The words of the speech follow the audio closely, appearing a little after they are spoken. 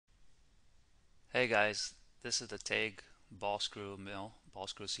Hey guys, this is the Taig Ballscrew mill,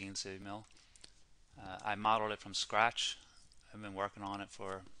 Ballscrew CNC mill. I modeled it from scratch. I've been working on it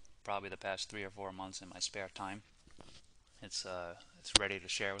for probably the past 3 or 4 months in my spare time. It's ready to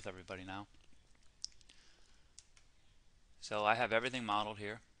share with everybody now. So I have everything modeled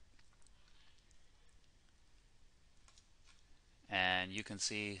here, and you can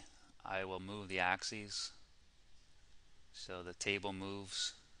see I will move the axes so the table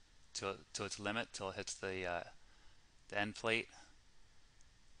moves to its limit till it hits the end plate,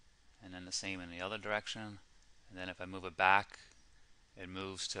 and then the same in the other direction. And then if I move it back, it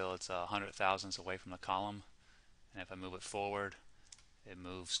moves till it's 100 thousandths away from the column, and if I move it forward, it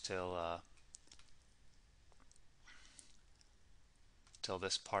moves till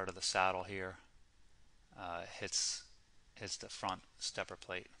this part of the saddle here hits the front stepper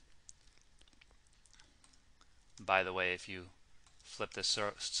plate. By the way, if you flip this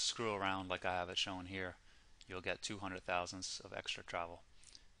screw around like I have it shown here, you'll get 200 thousandths of extra travel.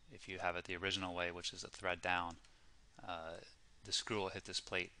 If you have it the original way, which is a thread down, the screw will hit this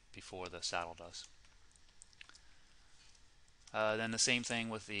plate before the saddle does. Then the same thing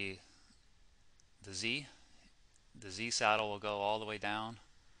with the Z. The Z saddle will go all the way down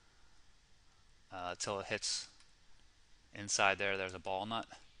till it hits inside there. There's a ball nut,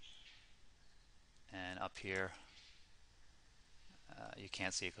 and up here you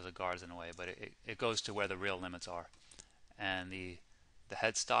can't see it because the guard's in the way, but it goes to where the real limits are. And the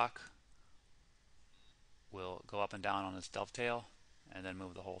headstock will go up and down on its dovetail and then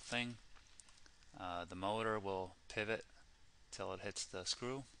move the whole thing. The motor will pivot till it hits the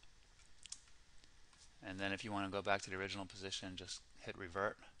screw, and then if you want to go back to the original position, just hit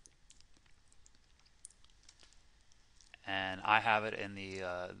revert. And I have it in the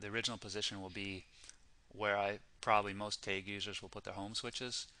original position will be where probably most Taig users will put their home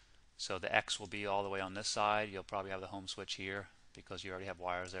switches. So the X will be all the way on this side. You'll probably have the home switch here because you already have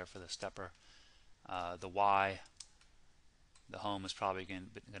wires there for the stepper. The Y, the home is probably going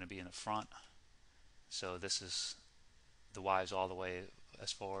to be in the front. So this is the Y is all the way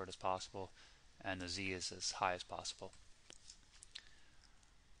as forward as possible, and the Z is as high as possible.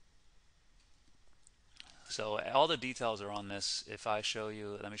 So all the details are on this. If I show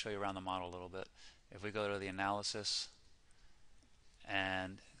you, let me show you around the model a little bit. If we go to the analysis,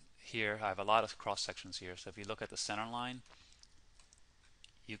 and here I have a lot of cross sections here. So if you look at the center line,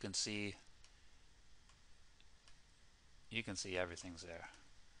 you can see everything's there.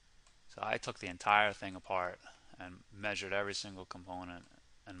 So I took the entire thing apart and measured every single component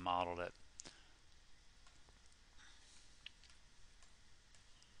and modeled it.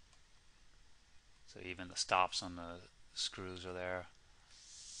 So even the stops on the screws are there.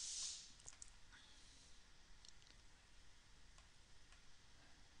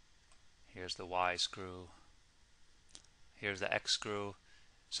 Here's the Y screw. Here's the X screw.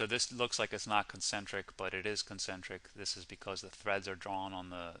 So this looks like it's not concentric, but it is concentric. This is because the threads are drawn on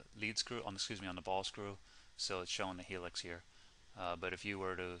the lead screw, on the ball screw, so it's showing the helix here. But if you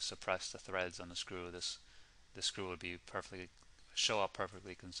were to suppress the threads on the screw, this screw would be show up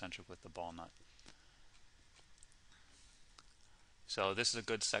perfectly concentric with the ball nut. So this is a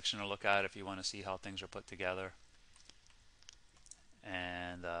good section to look at if you want to see how things are put together.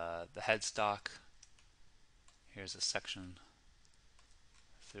 And the headstock, here's a section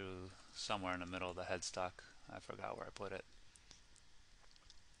through somewhere in the middle of the headstock. I forgot where I put it.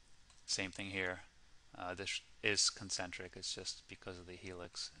 Same thing here. This is concentric. It's just because of the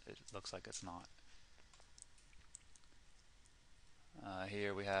helix. It looks like it's not.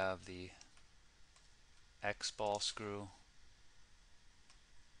 Here we have the X ball screw.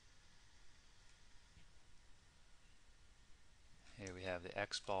 Here we have the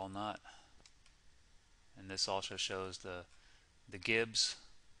X ball nut. And this also shows the gibs.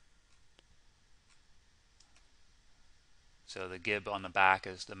 So the gib on the back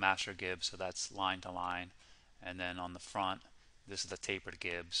is the master gib, so that's line to line. And then on the front, this is the tapered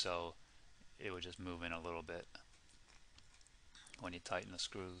gib, so it would just move in a little bit when you tighten the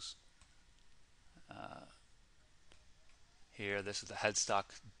screws. Here, this is the headstock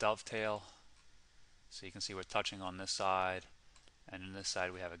dovetail. So you can see we're touching on this side, and on this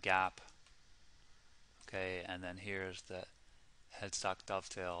side we have a gap. Okay, and then here's the headstock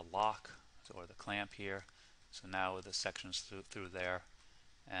dovetail lock, or the clamp here. So now with the sections through there,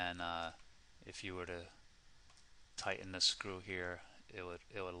 and if you were to tighten the screw here, it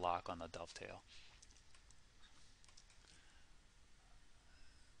would lock on the dovetail.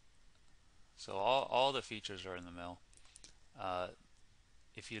 So all the features are in the mill.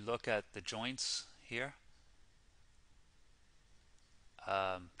 If you look at the joints here,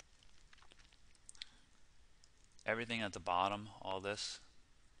 everything at the bottom, all this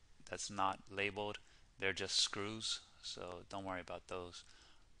that's not labeled, they're just screws, so don't worry about those.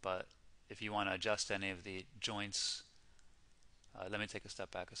 But if you want to adjust any of the joints, let me take a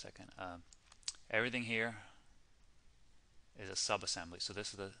step back a second. Everything here is a sub-assembly. So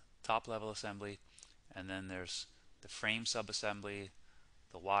this is the top level assembly, and then there's the frame sub-assembly,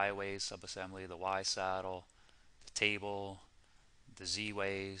 the Y-ways sub-assembly, the Y saddle, the table, the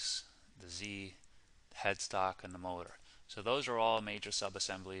Z-ways, the Z headstock, and the motor. So those are all major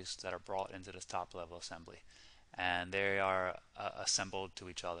sub-assemblies that are brought into this top level assembly, and they are assembled to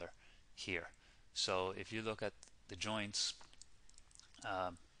each other here. So if you look at the joints,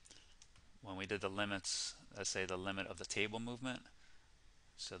 when we did the limits, let's say the limit of the table movement,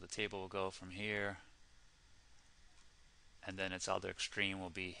 so the table will go from here, and then its other extreme will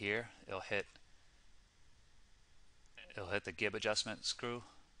be here. It'll hit the gib adjustment screw,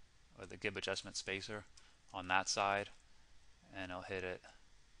 or the gib adjustment spacer on that side, and it'll hit it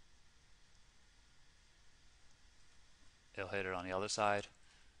on the other side.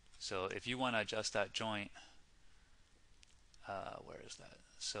 So if you want to adjust that joint, where is that?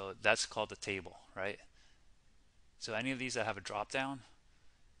 So that's called the table, right? So any of these that have a drop down,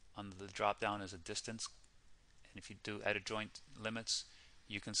 under the drop down is a distance, and if you do edit joint limits,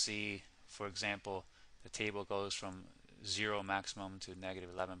 you can see, for example, the table goes from 0 maximum to negative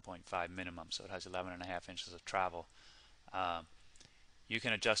 11.5 minimum, so it has 11.5 inches of travel. You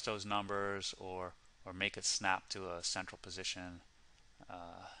can adjust those numbers or make it snap to a central position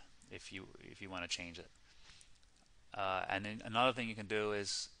if you want to change it. And then another thing you can do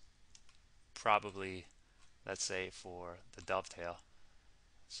is probably, let's say for the dovetail.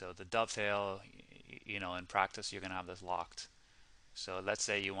 So the dovetail, in practice you're going to have this locked. So let's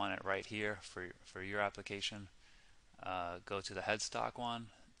say you want it right here for your application. Go to the headstock one,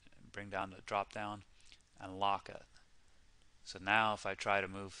 bring down the drop down, and lock it. So now if I try to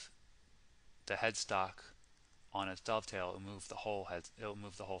move the headstock on its dovetail, it'll move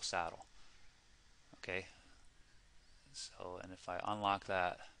the whole saddle. Okay. So, and if I unlock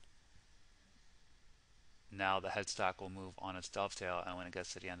that, now the headstock will move on its dovetail, and when it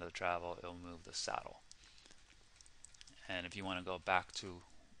gets to the end of the travel, it'll move the saddle. And if you want to go back to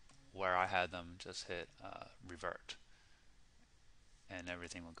where I had them, just hit revert, and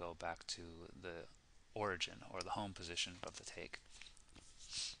everything will go back to the origin or the home position of the Taig.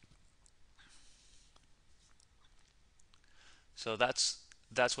 So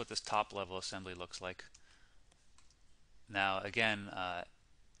that's what this top level assembly looks like. Now again,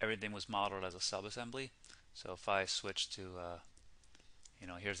 everything was modeled as a sub-assembly. So if I switch to,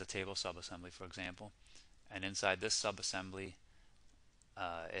 here's the table sub-assembly, for example, and inside this sub-assembly,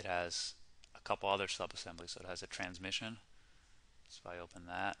 it has a couple other sub-assemblies. So it has a transmission. So if I open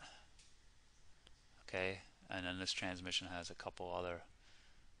that, okay, and then this transmission has a couple other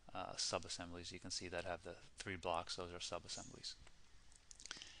sub-assemblies. You can see that have the 3 blocks. Those are sub-assemblies.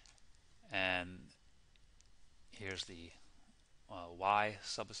 And here's the Y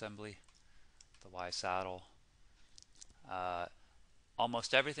sub-assembly, the Y saddle.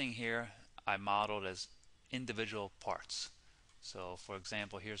 Almost everything here I modeled as individual parts. So for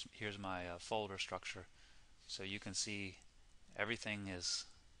example, here's my folder structure. So you can see everything is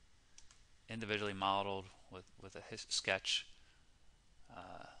individually modeled with a sketch.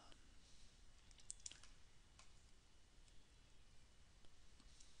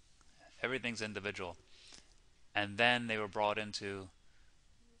 Everything's individual, and then they were brought into,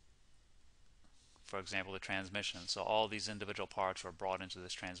 for example, the transmission. So all these individual parts were brought into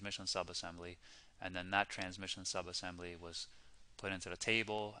this transmission subassembly, and then that transmission subassembly was put into the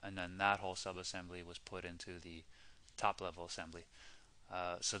table, and then that whole subassembly was put into the top level assembly.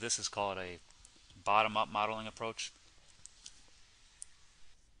 So this is called a bottom-up modeling approach.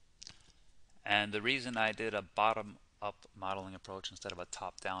 And the reason I did a bottom-up modeling approach instead of a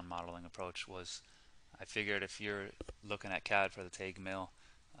top-down modeling approach was I figured if you're looking at CAD for the Taig mill,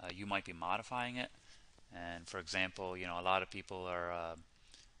 you might be modifying it. And for example, a lot of people are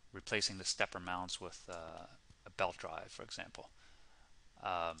replacing the stepper mounts with a belt drive, for example.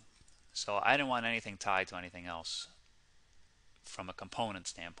 So I didn't want anything tied to anything else from a component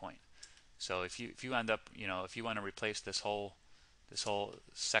standpoint. So if you end up, if you want to replace this whole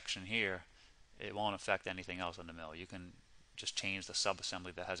section here, it won't affect anything else on the mill. You can just change the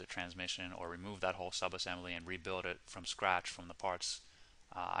subassembly that has a transmission, or remove that whole subassembly and rebuild it from scratch from the parts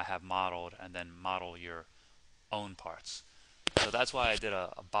I have modeled, and then model your own parts. So that's why I did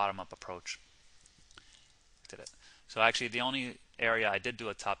a bottom-up approach. So actually the only area I did do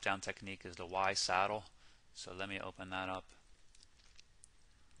a top-down technique is the Y saddle. So let me open that up.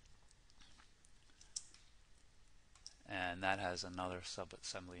 and that has another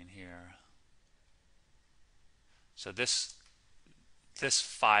sub-assembly in here. So this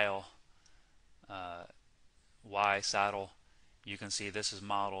file, Y saddle, you can see this is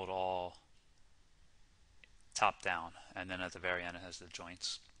modeled all top down, and then at the very end it has the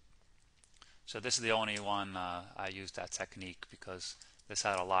joints. So this is the only one I used that technique because this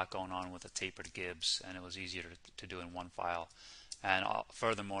had a lot going on with the tapered gibs, and it was easier to do in one file. And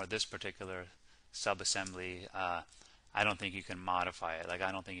furthermore, this particular sub-assembly, I don't think you can modify it. Like,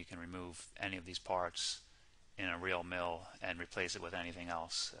 I don't think you can remove any of these parts in a real mill and replace it with anything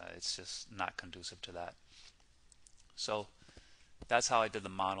else. It's just not conducive to that. So that's how I did the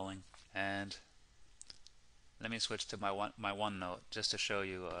modeling. And let me switch to my OneNote just to show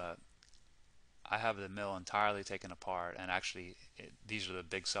you. I have the mill entirely taken apart, and actually these are the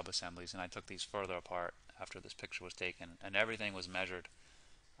big sub-assemblies, and I took these further apart after this picture was taken, and everything was measured.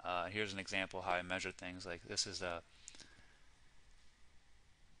 Here's an example how I measured things. Like this is the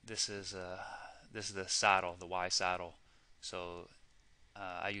saddle, the Y saddle. So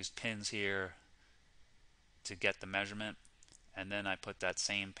I used pins here to get the measurement, and then I put that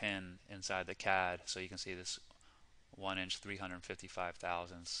same pin inside the CAD, so you can see this 1 inch 355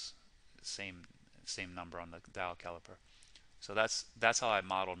 thousandths, same number on the dial caliper. So that's how I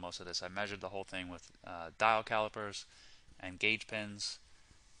modeled most of this. I measured the whole thing with dial calipers and gauge pins,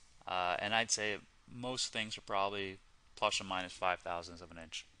 and I'd say most things are probably plus or minus 5 thousandths of an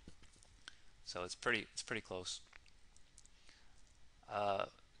inch. So it's pretty close. I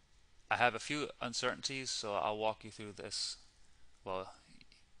have a few uncertainties, so I'll walk you through this. Well,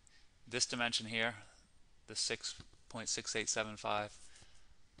 this dimension here, the 6.6875,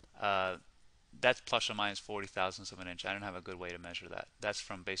 that's plus or minus 40 thousandths of an inch. I don't have a good way to measure that. That's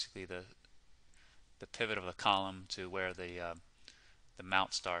from basically the pivot of the column to where the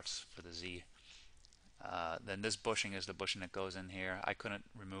mount starts for the Z. Then this bushing is the bushing that goes in here. I couldn't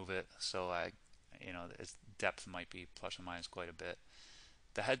remove it, so its depth might be plus or minus quite a bit.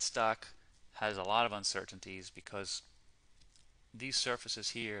 The headstock has a lot of uncertainties because these surfaces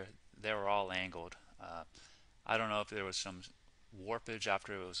here, they were all angled. I don't know if there was some warpage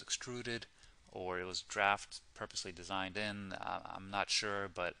after it was extruded, or it was draft purposely designed in. I'm not sure,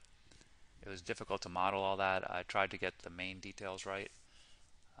 but it was difficult to model all that. I tried to get the main details right.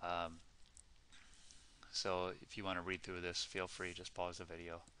 So if you want to read through this, feel free, just pause the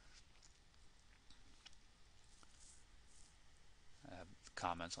video. I have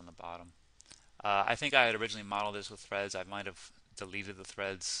comments on the bottom. I think I had originally modeled this with threads. I might have deleted the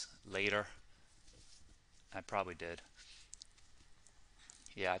threads later. I probably did.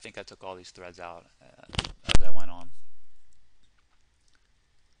 Yeah, I think I took all these threads out as I went on.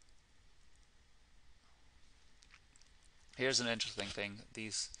 Here's an interesting thing.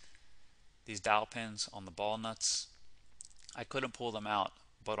 These dowel pins on the ball nuts, I couldn't pull them out,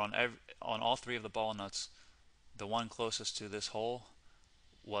 but on all three of the ball nuts, the one closest to this hole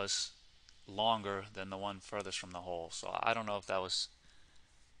was longer than the one furthest from the hole. So I don't know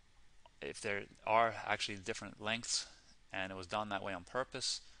if there are actually different lengths and it was done that way on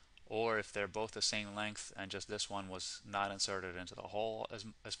purpose, or if they're both the same length and just this one was not inserted into the hole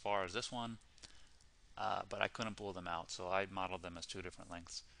as far as this one. But I couldn't pull them out, so I modeled them as two different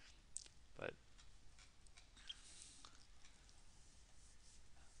lengths. But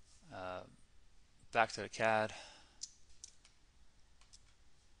back to the CAD.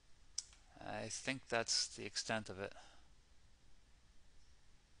 I think that's the extent of it.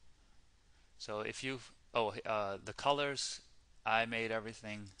 So if you, the colors, I made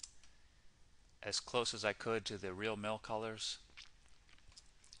everything as close as I could to the real mill colors.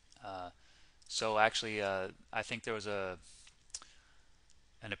 So actually, I think there was an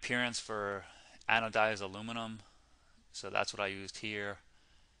appearance for anodized aluminum, so that's what I used here.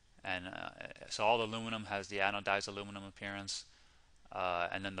 And so all the aluminum has the anodized aluminum appearance,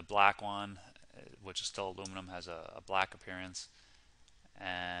 and then the black one, which is still aluminum, has a black appearance.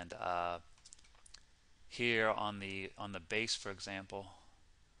 And here on the base, for example,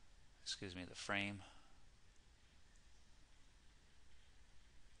 excuse me, the frame.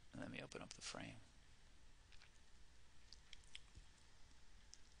 Let me open up the frame.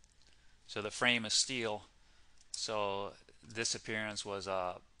 So the frame is steel. So this appearance was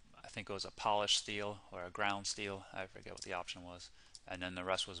I think it was a polished steel or a ground steel. I forget what the option was. And then the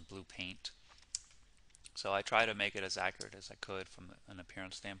rest was blue paint. So I try to make it as accurate as I could from an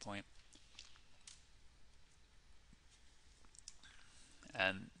appearance standpoint.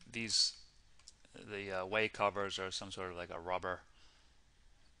 And these, the way covers are some sort of like a rubber,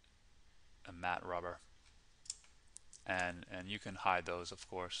 a matte rubber. And you can hide those, of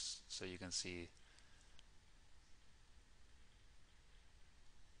course, so you can see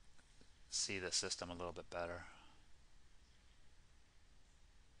see the system a little bit better.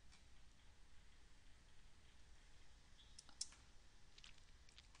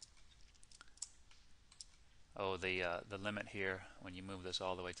 Oh, the limit here, when you move this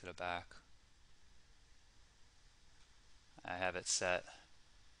all the way to the back, I have it set.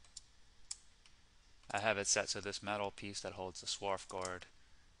 I have it set so this metal piece that holds the swarf guard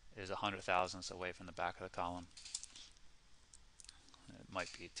is 100 thousandths away from the back of the column. It might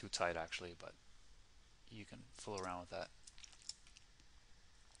be too tight actually, but you can fool around with that.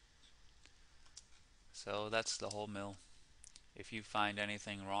 So that's the whole mill. If you find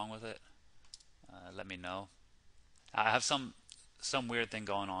anything wrong with it, let me know. I have some weird thing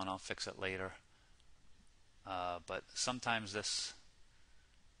going on. I'll fix it later. But sometimes this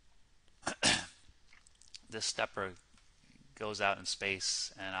stepper goes out in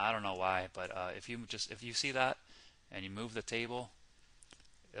space, and I don't know why. But if you see that and you move the table,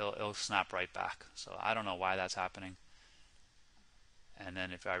 it'll snap right back. So I don't know why that's happening. And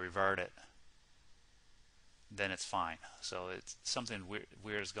then if I revert it, then it's fine. So it's something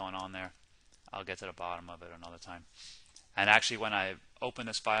weird is going on there. I'll get to the bottom of it another time. And actually, when I open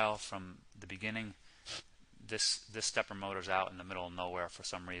this file from the beginning, this stepper motor's out in the middle of nowhere for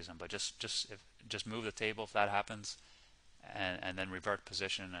some reason. But just move the table if that happens, and then revert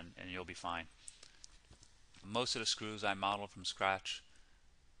position, and you'll be fine. Most of the screws I modeled from scratch.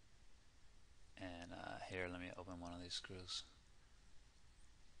 And here, let me open one of these screws.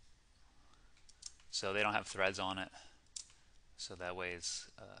 So they don't have threads on it, so that way it's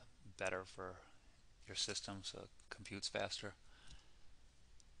better for your system, so it computes faster.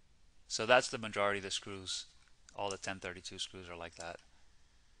 So that's the majority of the screws. All the 1032 screws are like that.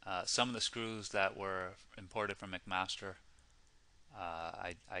 Some of the screws that were imported from McMaster,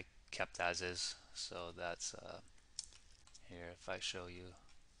 I kept as is. So that's here. If I show you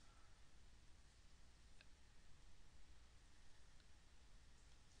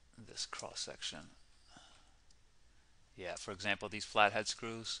this cross section, yeah. For example, these flathead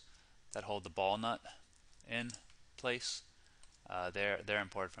screws that hold the ball nut in place, they're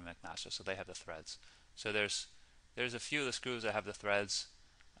imported from McMaster, so they have the threads. So there's a few of the screws that have the threads,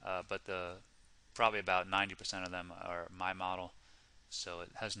 but probably about 90% of them are my model, so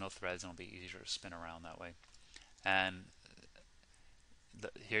it has no threads and it'll be easier to spin around that way. And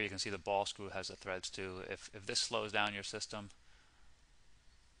here you can see the ball screw has the threads too. If this slows down your system,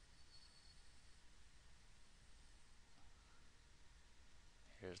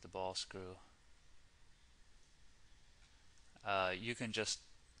 here's the ball screw. You can just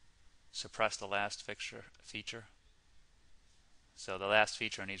suppress the last feature. So the last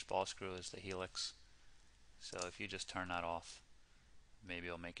feature in each ball screw is the helix. So if you just turn that off, maybe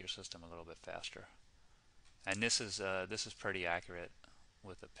it'll make your system a little bit faster. And this is pretty accurate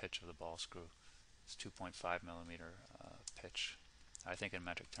with the pitch of the ball screw. It's 2.5 millimeter pitch. I think in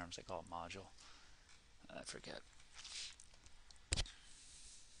metric terms they call it module. I forget.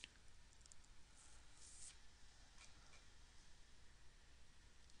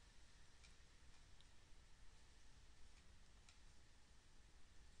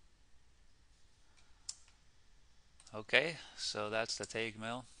 Okay, so that's the Taig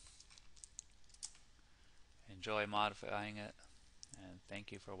mill. Enjoy modifying it, and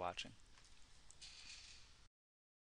thank you for watching.